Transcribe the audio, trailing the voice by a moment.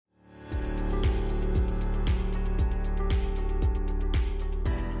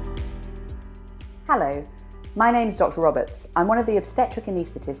Hello, my name is Dr. Roberts. I'm one of the obstetric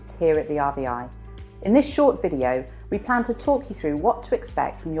anaesthetists here at the RVI. In this short video, we plan to talk you through what to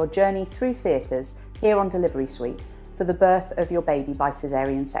expect from your journey through theatres here on Delivery Suite for the birth of your baby by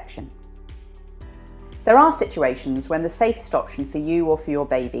caesarean section. There are situations when the safest option for you or for your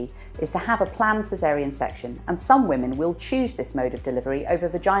baby is to have a planned caesarean section, and some women will choose this mode of delivery over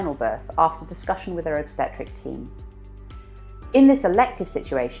vaginal birth after discussion with their obstetric team. In this elective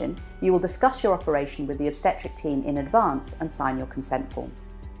situation, you will discuss your operation with the obstetric team in advance and sign your consent form.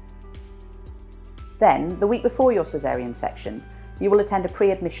 Then, the week before your caesarean section, you will attend a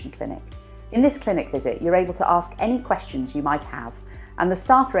pre-admission clinic. In this clinic visit, you're able to ask any questions you might have, and the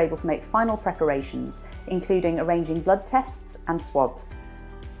staff are able to make final preparations, including arranging blood tests and swabs.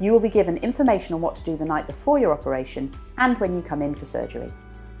 You will be given information on what to do the night before your operation and when you come in for surgery.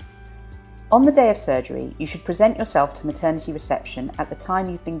 On the day of surgery, you should present yourself to maternity reception at the time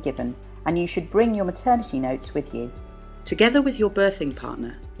you've been given, and you should bring your maternity notes with you. Together with your birthing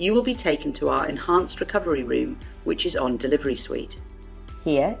partner, you will be taken to our enhanced recovery room, which is on Delivery Suite.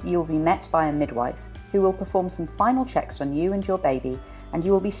 Here, you will be met by a midwife who will perform some final checks on you and your baby, and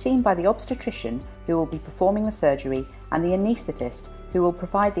you will be seen by the obstetrician who will be performing the surgery and the anaesthetist who will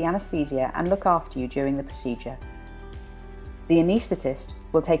provide the anaesthesia and look after you during the procedure. The anaesthetist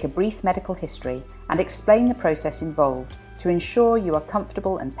will take a brief medical history and explain the process involved to ensure you are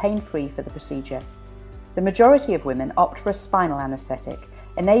comfortable and pain-free for the procedure. The majority of women opt for a spinal anaesthetic,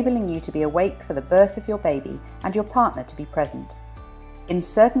 enabling you to be awake for the birth of your baby and your partner to be present. In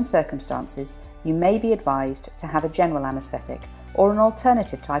certain circumstances, you may be advised to have a general anaesthetic or an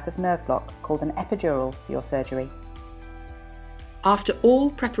alternative type of nerve block called an epidural for your surgery. After all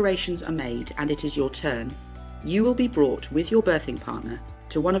preparations are made and it is your turn, you will be brought with your birthing partner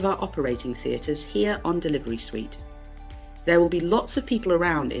to one of our operating theatres here on Delivery Suite. There will be lots of people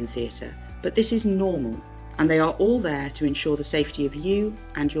around in theatre, but this is normal, and they are all there to ensure the safety of you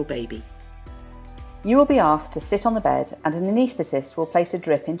and your baby. You will be asked to sit on the bed, and an anaesthetist will place a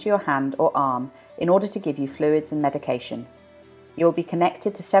drip into your hand or arm in order to give you fluids and medication. You will be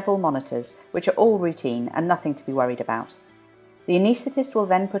connected to several monitors, which are all routine and nothing to be worried about. The anaesthetist will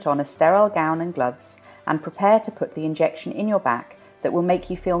then put on a sterile gown and gloves and prepare to put the injection in your back that will make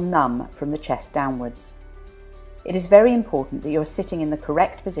you feel numb from the chest downwards. It is very important that you are sitting in the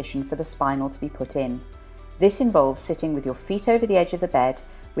correct position for the spinal to be put in. This involves sitting with your feet over the edge of the bed,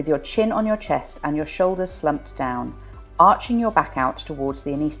 with your chin on your chest and your shoulders slumped down, arching your back out towards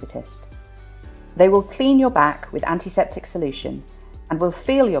the anaesthetist. They will clean your back with antiseptic solution and will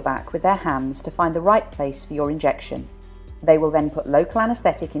feel your back with their hands to find the right place for your injection. They will then put local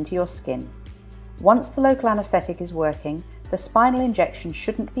anaesthetic into your skin. Once the local anaesthetic is working, the spinal injection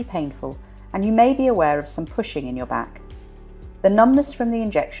shouldn't be painful, and you may be aware of some pushing in your back. The numbness from the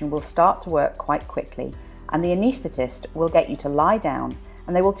injection will start to work quite quickly, and the anaesthetist will get you to lie down,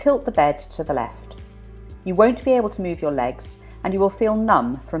 and they will tilt the bed to the left. You won't be able to move your legs, and you will feel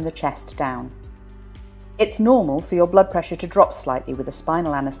numb from the chest down. It's normal for your blood pressure to drop slightly with a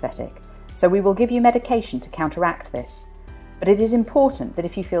spinal anaesthetic, so we will give you medication to counteract this. But it is important that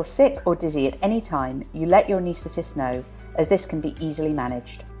if you feel sick or dizzy at any time, you let your anaesthetist know, as this can be easily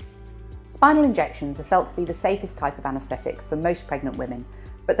managed. Spinal injections are felt to be the safest type of anaesthetic for most pregnant women,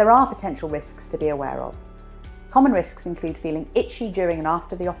 but there are potential risks to be aware of. Common risks include feeling itchy during and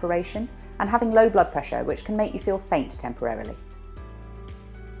after the operation and having low blood pressure, which can make you feel faint temporarily.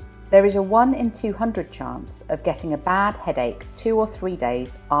 There is a 1 in 200 chance of getting a bad headache 2 or 3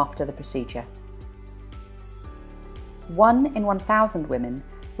 days after the procedure. 1 in 1,000 women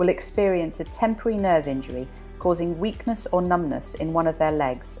will experience a temporary nerve injury causing weakness or numbness in one of their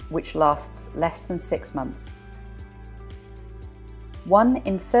legs, which lasts less than 6 months. 1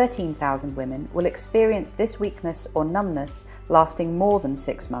 in 13,000 women will experience this weakness or numbness lasting more than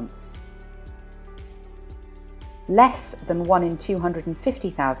 6 months. Less than 1 in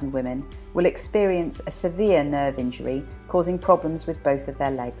 250,000 women will experience a severe nerve injury causing problems with both of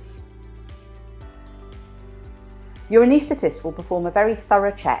their legs. Your anaesthetist will perform a very thorough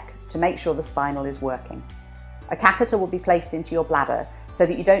check to make sure the spinal is working. A catheter will be placed into your bladder so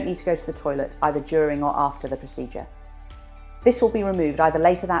that you don't need to go to the toilet either during or after the procedure. This will be removed either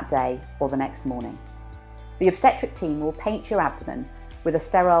later that day or the next morning. The obstetric team will paint your abdomen with a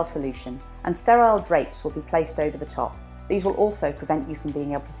sterile solution, and sterile drapes will be placed over the top. These will also prevent you from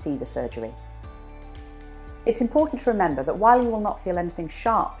being able to see the surgery. It's important to remember that while you will not feel anything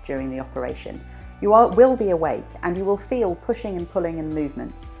sharp during the operation, you will be awake and you will feel pushing and pulling and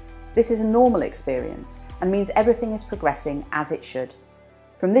movement. This is a normal experience and means everything is progressing as it should.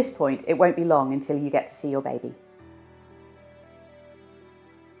 From this point, it won't be long until you get to see your baby.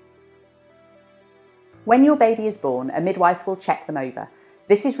 When your baby is born, a midwife will check them over.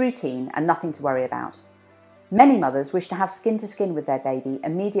 This is routine and nothing to worry about. Many mothers wish to have skin-to-skin with their baby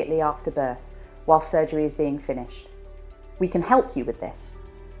immediately after birth, while surgery is being finished. We can help you with this.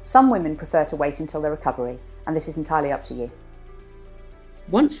 Some women prefer to wait until their recovery, and this is entirely up to you.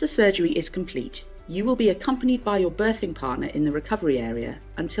 Once the surgery is complete, you will be accompanied by your birthing partner in the recovery area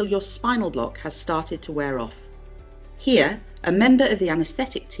until your spinal block has started to wear off. Here, a member of the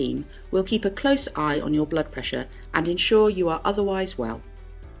anaesthetic team will keep a close eye on your blood pressure and ensure you are otherwise well.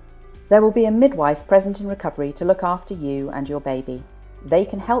 There will be a midwife present in recovery to look after you and your baby. They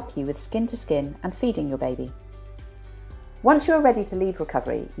can help you with skin-to-skin and feeding your baby. Once you are ready to leave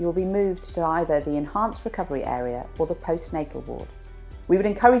recovery, you will be moved to either the enhanced recovery area or the postnatal ward. We would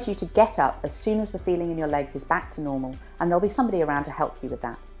encourage you to get up as soon as the feeling in your legs is back to normal, and there'll be somebody around to help you with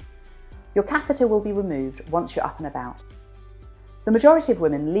that. Your catheter will be removed once you're up and about. The majority of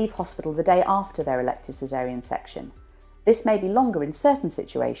women leave hospital the day after their elective caesarean section. This may be longer in certain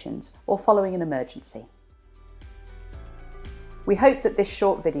situations or following an emergency. We hope that this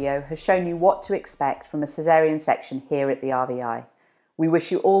short video has shown you what to expect from a caesarean section here at the RVI. We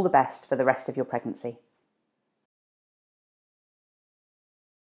wish you all the best for the rest of your pregnancy.